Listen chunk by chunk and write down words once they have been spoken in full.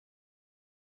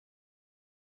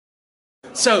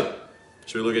So,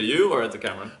 should we look at you or at the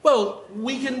camera? well,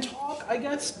 we can talk, I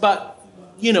guess, but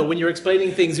you know, when you're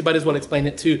explaining things, you might as well explain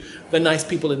it to the nice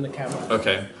people in the camera.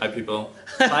 Okay. Hi, people.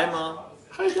 Hi, Mom.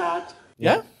 Hi, Dad.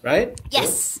 Yeah? Right?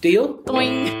 Yes. Deal?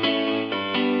 Boing.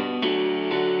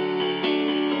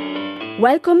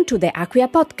 Welcome to the Acquia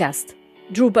podcast,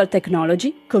 Drupal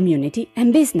technology, community,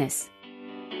 and business.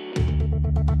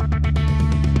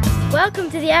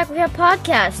 Welcome to the Acquia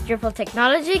podcast, Drupal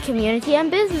technology, community, and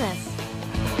business.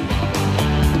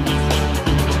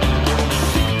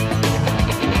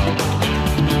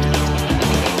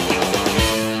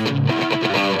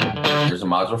 There's a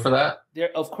module for that?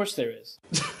 Of course there is.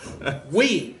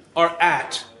 We are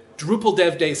at Drupal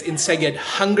DevDays in Szeged,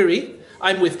 Hungary.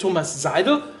 I'm with Thomas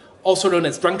Seidl, also known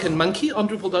as Drunken Monkey on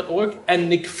Drupal.org, and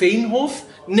Nick Veenhof,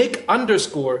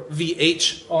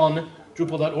 Nick_VH on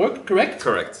Drupal.org, correct?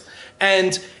 Correct.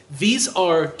 And these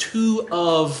are two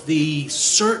of the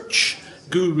search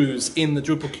gurus in the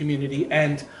Drupal community.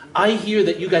 And I hear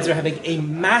that you guys are having a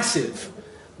massive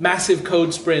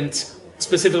code sprint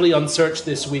specifically on search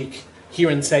this week here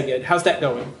in Szeged. How's that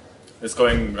going? It's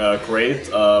going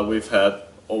great. We've had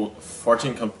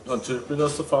 14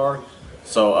 contributors so far,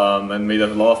 and made a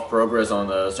lot of progress on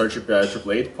the Search API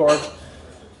 888 part,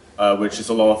 which is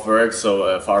a lot of work,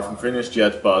 so far from finished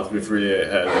yet, but we've really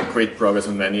had great progress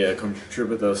on many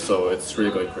contributors, so it's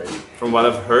really going great. From what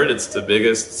I've heard, it's the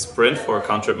biggest sprint for a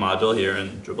contrib module here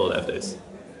in Drupal DevDays.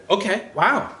 Okay,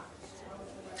 wow.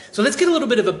 So let's get a little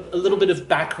bit of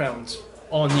background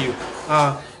on you.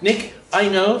 Nick, I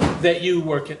know that you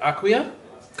work at Acquia.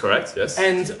 Correct, yes.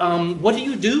 And what do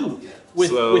you do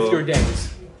with your days?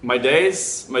 My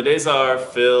days are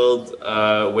filled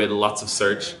with lots of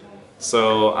search.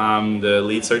 So I'm the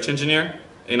lead search engineer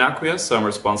in Acquia, so I'm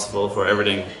responsible for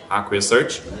everything Acquia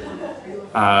search,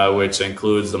 which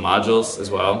includes the modules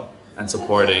as well, and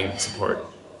support.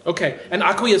 Okay, and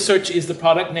Acquia Search is the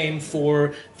product name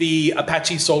for the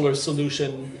Apache Solr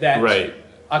solution that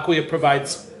Acquia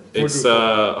provides. It's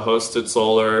a hosted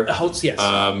Solr, yes.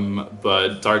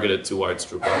 but targeted towards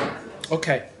Drupal.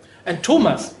 Okay, and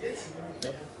Thomas,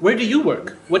 where do you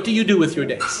work? What do you do with your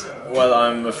days? Well,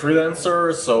 I'm a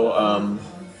freelancer, so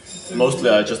mostly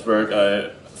I just work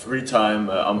free time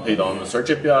unpaid on the Search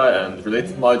API and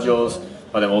related modules,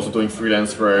 but I'm also doing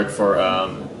freelance work for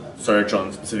search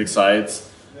on specific sites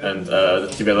and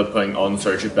developing on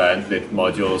Search API and related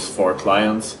modules for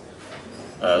clients.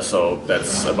 So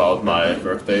that's about my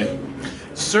workday.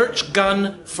 Search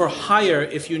gun for hire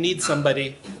if you need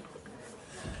somebody.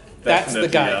 That's the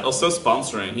guy. Yeah. Also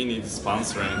sponsoring. He needs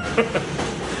sponsoring.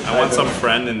 I want some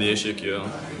friend in the issue queue.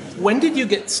 When did you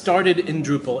get started in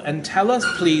Drupal? And tell us,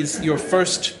 please, your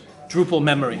first Drupal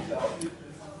memory.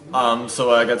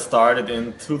 So I got started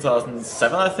in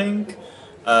 2007, I think,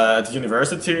 at the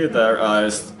university. At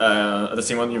the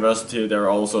same university, there are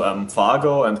also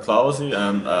Fago and Klausi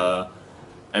and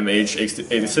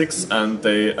MH86, and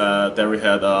there we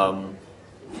had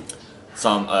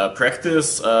some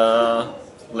practice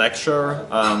lecture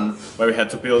where we had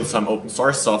to build some open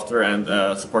source software and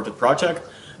support the project,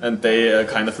 and they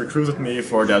kind of recruited me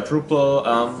for their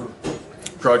Drupal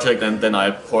project, and then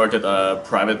I ported a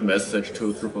private message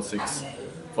to Drupal 6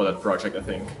 for that project, I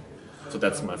think. So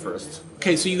that's my first.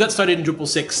 Okay, so you got started in Drupal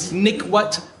 6. Nick,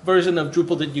 what version of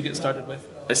Drupal did you get started with?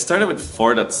 I started with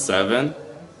 4.7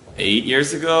 8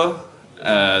 years ago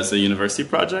as a university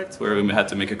project where we had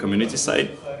to make a community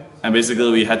site. And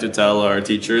basically we had to tell our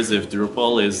teachers if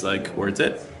Drupal is like worth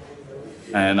it.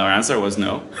 And our answer was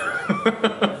no.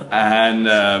 And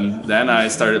then I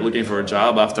started looking for a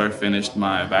job after I finished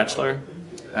my bachelor.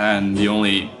 And the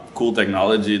only cool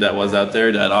technology that was out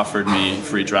there that offered me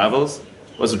free travels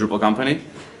was a Drupal company.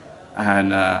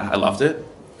 And I loved it.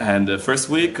 And the first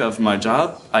week of my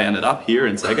job, I ended up here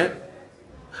in Szeged.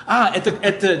 At the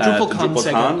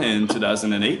DrupalCon in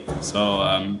 2008. So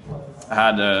I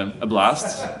had a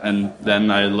blast, and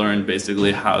then I learned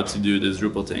basically how to do this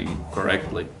Drupal thing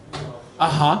correctly.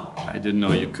 I didn't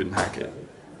know you couldn't hack it.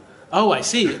 Oh, I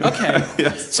see. Okay.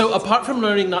 Yes. So apart from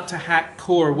learning not to hack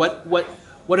core, what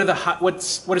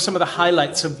are some of the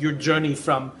highlights of your journey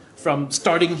from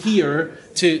starting here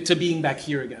to being back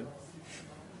here again?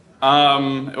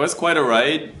 It was quite a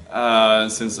ride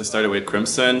since I started with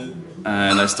Crimson,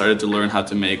 and I started to learn how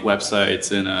to make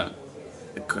websites in a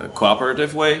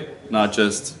cooperative way, not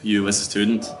just you as a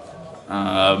student.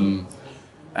 And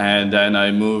then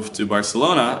I moved to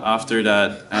Barcelona after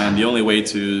that, and the only way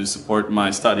to support my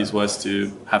studies was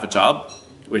to have a job,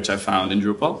 which I found in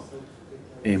Drupal,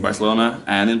 in Barcelona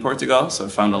and in Portugal. So I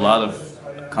found a lot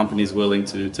of companies willing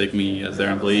to take me as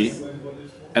their employee.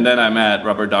 And then I met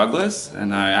Robert Douglas,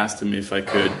 and I asked him if I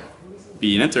could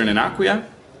be an intern in Acquia.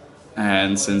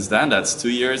 And since then, that's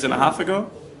 2.5 years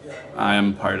ago, I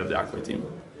am part of the Acquia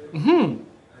team.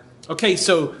 Okay,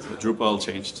 so Drupal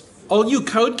changed. all you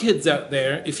code kids out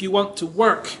there, if you want to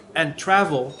work and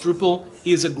travel, Drupal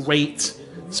is a great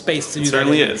space to do It that.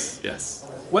 certainly is, yes.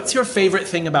 What's your favorite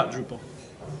thing about Drupal?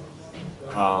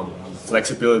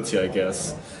 Flexibility, I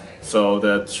guess. So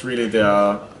that's really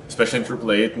especially in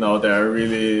Drupal 8 now, there are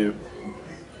really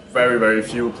very, very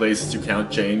few places you cannot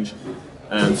change.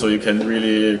 And so you can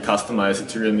really customize it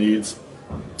to your needs.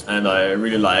 And I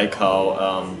really like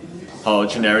how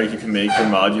generic you can make your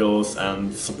modules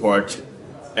and support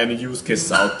any use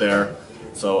cases out there.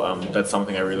 So that's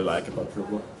something I really like about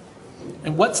Drupal.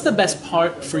 And what's the best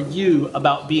part for you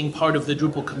about being part of the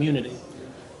Drupal community?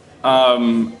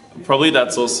 Probably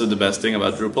that's also the best thing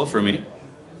about Drupal for me.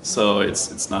 So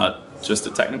it's not just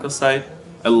the technical side.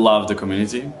 I love the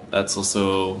community. That's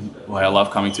also why I love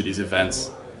coming to these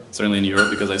events. Certainly in Europe,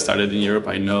 because I started in Europe.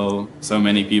 I know so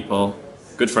many people,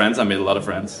 good friends. I made a lot of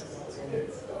friends.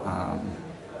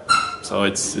 So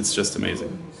it's just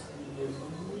amazing.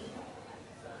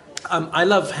 I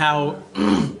love how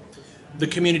the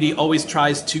community always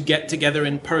tries to get together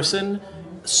in person,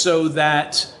 so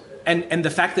that, and the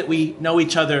fact that we know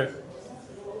each other,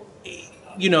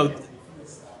 you know,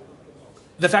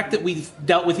 the fact that we've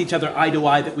dealt with each other eye to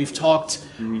eye, that we've talked,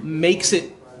 makes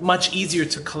it much easier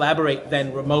to collaborate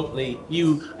than remotely.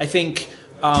 I think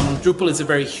Drupal is a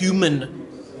very human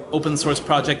open source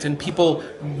project, and people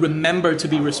remember to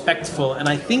be respectful, and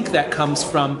I think that comes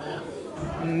from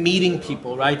meeting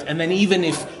people, right? And then even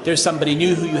if there's somebody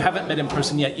new who you haven't met in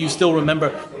person yet, you still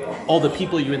remember all the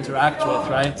people you interact with,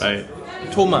 right? Right.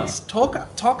 Thomas,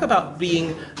 talk about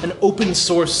being an open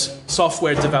source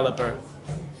software developer.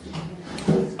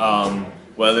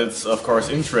 Well, it's of course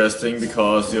interesting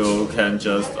because you can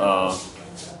just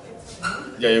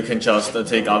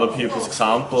take other people's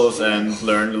examples and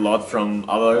learn a lot from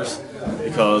others,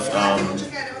 because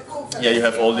you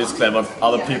have all these clever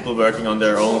other people working on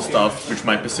their own stuff which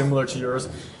might be similar to yours.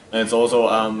 And it's also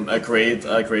a great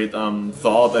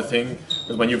thought, I think,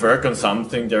 that when you work on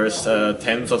something, there's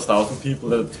tens of thousands of people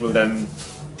that will then,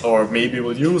 or maybe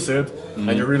will use it,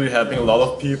 and you're really helping a lot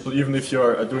of people, even if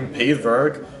you're doing paid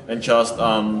work and just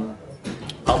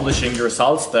publishing the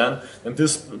results then, and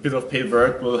this bit of paid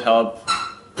work will help,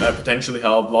 potentially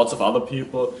help lots of other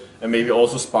people, and maybe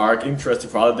also spark interest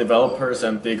for other developers,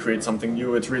 and they create something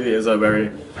new. It really is a very,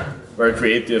 very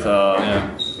creative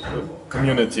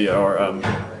community or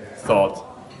thought.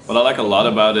 What I like a lot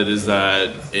about it is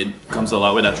that it comes a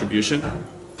lot with attribution.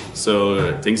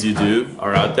 So things you do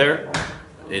are out there.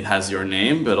 It has your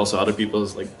name, but also other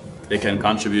people's, like, they can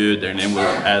contribute, their name will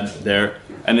add there.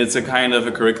 And it's a kind of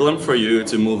a curriculum for you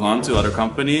to move on to other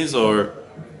companies, or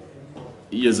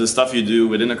the stuff you do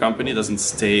within a company doesn't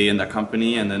stay in that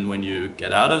company, and then when you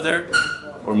get out of there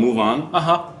or move on,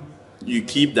 you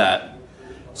keep that.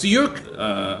 So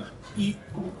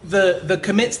the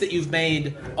commits that you've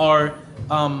made are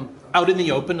out in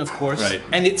the open, of course, right.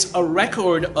 And it's a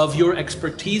record of your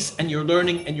expertise and your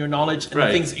learning and your knowledge and right.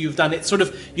 the things that you've done. It's sort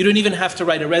of, you don't even have to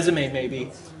write a resume,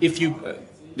 maybe, if you...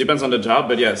 Depends on the job,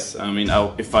 but yes, I mean,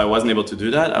 if I wasn't able to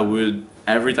do that, I would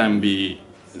every time be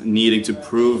needing to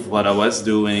prove what I was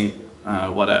doing,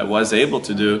 what I was able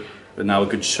to do, but now I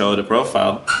could show the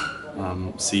profile,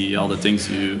 see all the things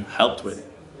you helped with.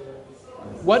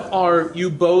 What are you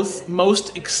both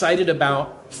most excited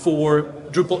about for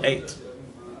Drupal 8?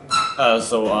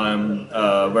 So I'm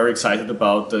very excited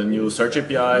about the new Search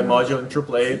API module in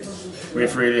Drupal 8.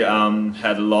 We've really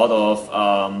had a lot of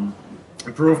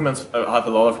improvements,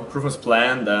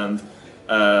 planned, and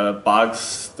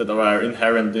bugs that are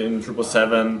inherent in Drupal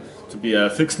 7 to be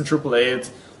fixed in Drupal 8.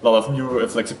 A lot of new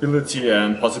flexibility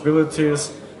and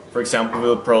possibilities. For example,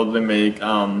 we'll probably make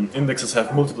indexes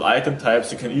have multiple item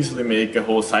types. You can easily make a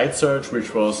whole site search,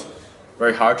 which was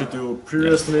very hard to do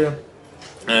previously. Yes.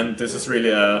 And this is really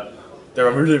there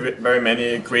are really very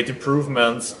many great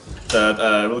improvements that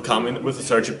will come in with the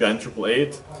Search API in Drupal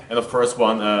 8. And of course,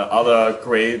 one other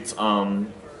great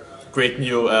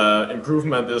new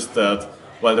improvement is that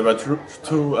while there were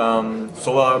two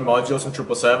Solar modules in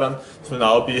Drupal 7, this will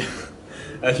now be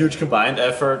a huge combined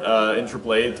effort in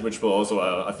Drupal 8, which will also,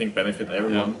 I think, benefit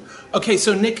everyone. Yeah. Okay,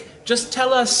 so Nick, just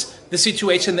tell us the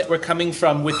situation that we're coming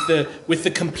from with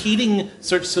the competing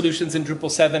search solutions in Drupal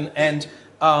 7 and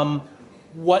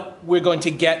what we're going to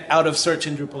get out of search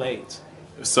in Drupal 8.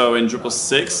 So in Drupal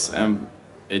 6,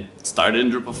 it started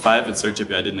in Drupal 5, but Search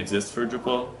API didn't exist for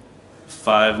Drupal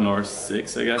 5 nor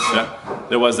 6, I guess. Yeah.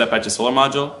 There was the Apache Solar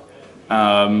module,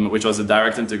 which was a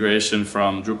direct integration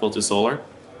from Drupal to Solar.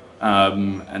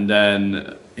 And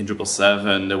then in Drupal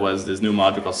 7, there was this new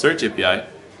module called Search API,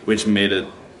 which made it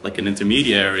like an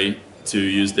intermediary to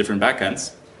use different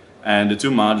backends. And the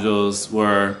two modules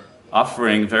were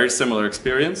offering very similar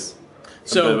experience,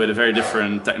 but with a very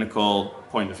different technical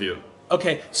point of view.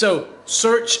 Okay, so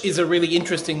search is a really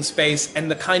interesting space,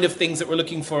 and the kind of things that we're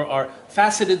looking for are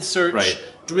faceted search, Right.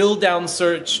 drill down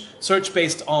search, search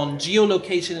based on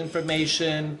geolocation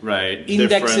information, Right.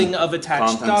 indexing Different of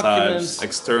attached content documents, types,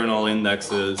 external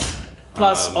indexes.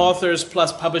 plus authors,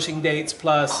 plus publishing dates,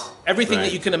 plus everything Right.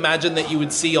 that you can imagine that you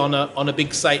would see on a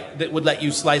big site that would let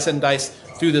you slice and dice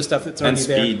through the stuff that's And already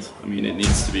there. speed. I mean, it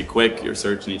needs to be quick. Your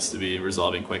search needs to be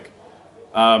resolving quick.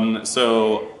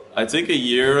 So I think a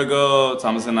year ago,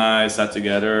 Thomas and I sat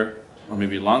together, or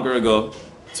maybe longer ago,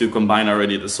 to combine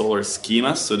already the Solar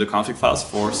schemas, so the config files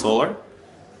for Solar.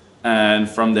 And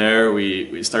from there,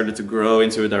 we started to grow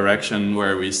into a direction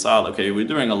where we saw, okay, we're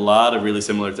doing a lot of really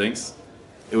similar things.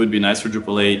 It would be nice for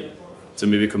Drupal 8 to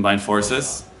maybe combine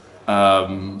forces.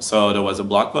 So there was a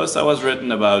blog post that was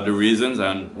written about the reasons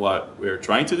and what we're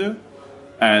trying to do.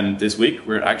 And this week,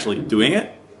 we're actually doing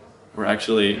it. We're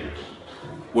actually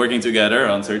working together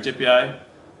on Search API,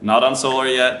 not on Solar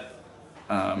yet.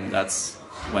 That's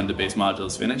when the base module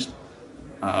is finished.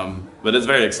 But it's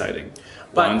very exciting.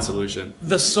 But One solution.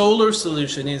 The Solar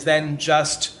solution is then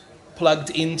just plugged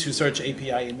into Search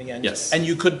API in the end. Yes. And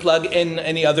you could plug in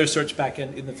any other search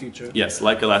backend in the future. Yes,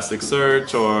 like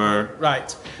Elasticsearch or Right.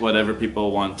 whatever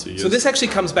people want to use. So this actually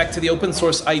comes back to the open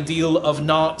source ideal of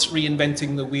not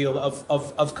reinventing the wheel,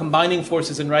 of combining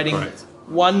forces and writing Correct.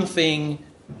 one thing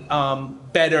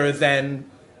better than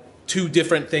two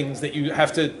different things that you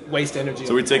have to waste energy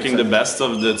So on. we're taking the best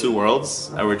of the two worlds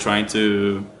and we're trying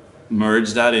to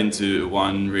merge that into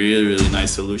one really, really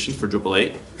nice solution for Drupal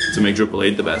 8 to make Drupal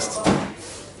 8 the best.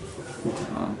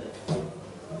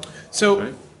 So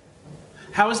Right.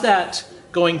 how is that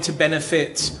going to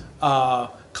benefit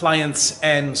clients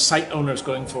and site owners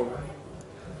going forward?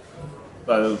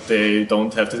 Well, they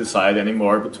don't have to decide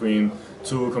anymore between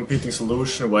two competing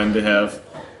solutions when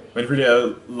really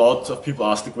a lot of people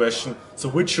ask the question, so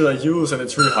which should I use? And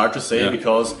it's really hard to say Yeah.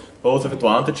 because both have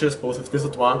advantages, both have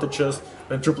disadvantages.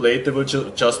 When Drupal 8 there will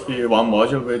just be one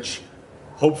module which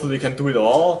hopefully can do it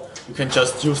all. You can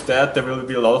just use that. There will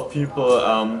be a lot of people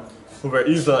who were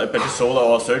either Apache Solar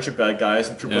or Search API guys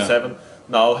in Drupal Yeah. 7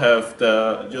 now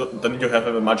then you have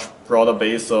a much broader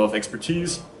base of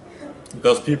expertise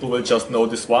because people will just know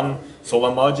this one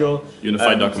Solar module.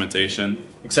 Unified and documentation.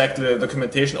 Exactly, the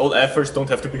documentation, all efforts don't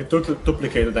have to be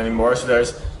duplicated anymore, so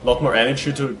there's a lot more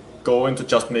energy to go into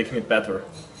just making it better.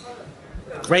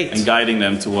 Great. And guiding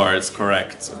them towards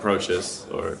correct approaches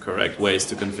or correct ways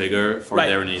to configure for Right.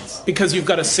 their needs. Because you've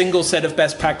got a single set of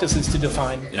best practices to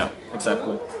define. Yeah.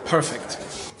 Exactly. Perfect.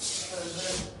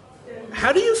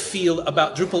 How do you feel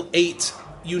about Drupal 8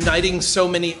 uniting so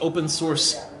many open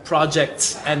source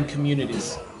projects and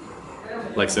communities?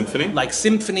 Like Symfony? Like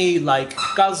Symfony, like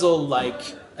Guzzle, like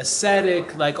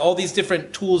Ascetic, like all these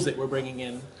different tools that we're bringing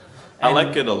in. I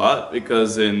like it a lot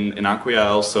because in Acquia I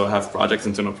also have projects,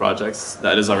 internal projects,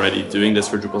 that is already doing this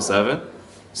for Drupal 7.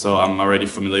 So I'm already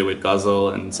familiar with Guzzle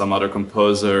and some other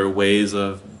composer ways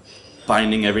of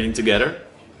binding everything together.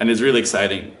 And it's really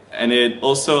exciting. And it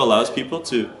also allows people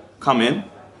to come in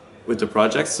with the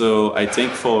project. So I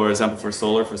think, for example, for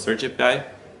Solar, for Search API,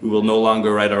 we will no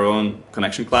longer write our own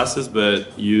connection classes,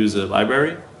 but use a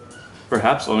library,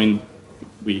 perhaps. I mean,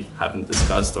 we haven't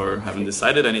discussed or haven't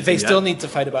decided anything They yet. still need to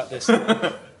fight about this.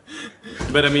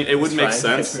 But I mean, it would It's make fine,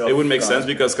 sense. catch me off It would make guard. sense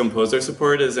because Composer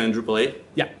support is in Drupal 8.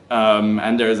 Yeah.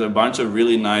 And there's a bunch of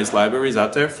really nice libraries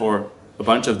out there for a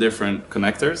bunch of different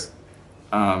connectors.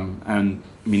 And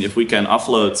I mean, if we can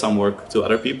offload some work to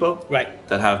other people Right.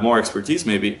 that have more expertise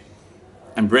maybe,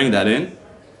 and bring that in,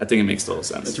 I think it makes total It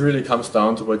sense. really comes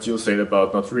down to what you said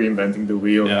about not reinventing the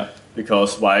wheel. Yeah.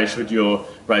 Because why should you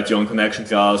write your own connection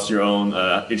class, your own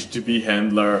HTTP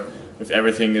handler, if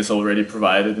everything is already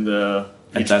provided in the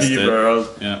And HTTP tested. world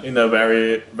Yeah. in a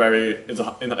very,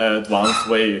 in an advanced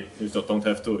way? You don't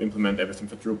have to implement everything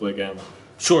for Drupal again.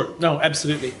 Sure. No,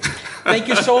 absolutely. Thank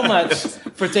you so much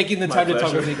for taking the time to talk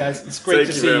pleasure. with me, guys. It's great Thank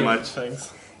to you see very you. much.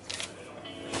 Thanks.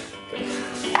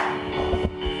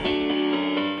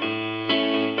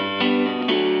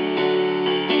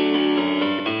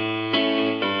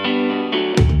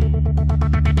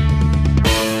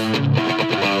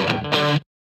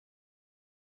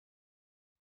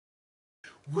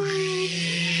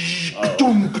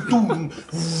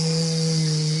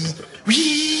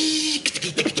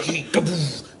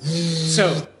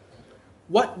 So,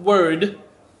 what word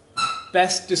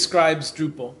best describes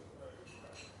Drupal?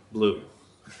 Blue.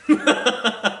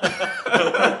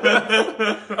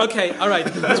 right.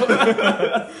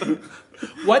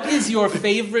 What is your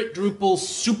favorite Drupal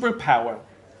superpower?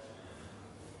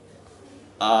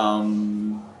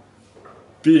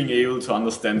 Being able to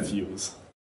understand views.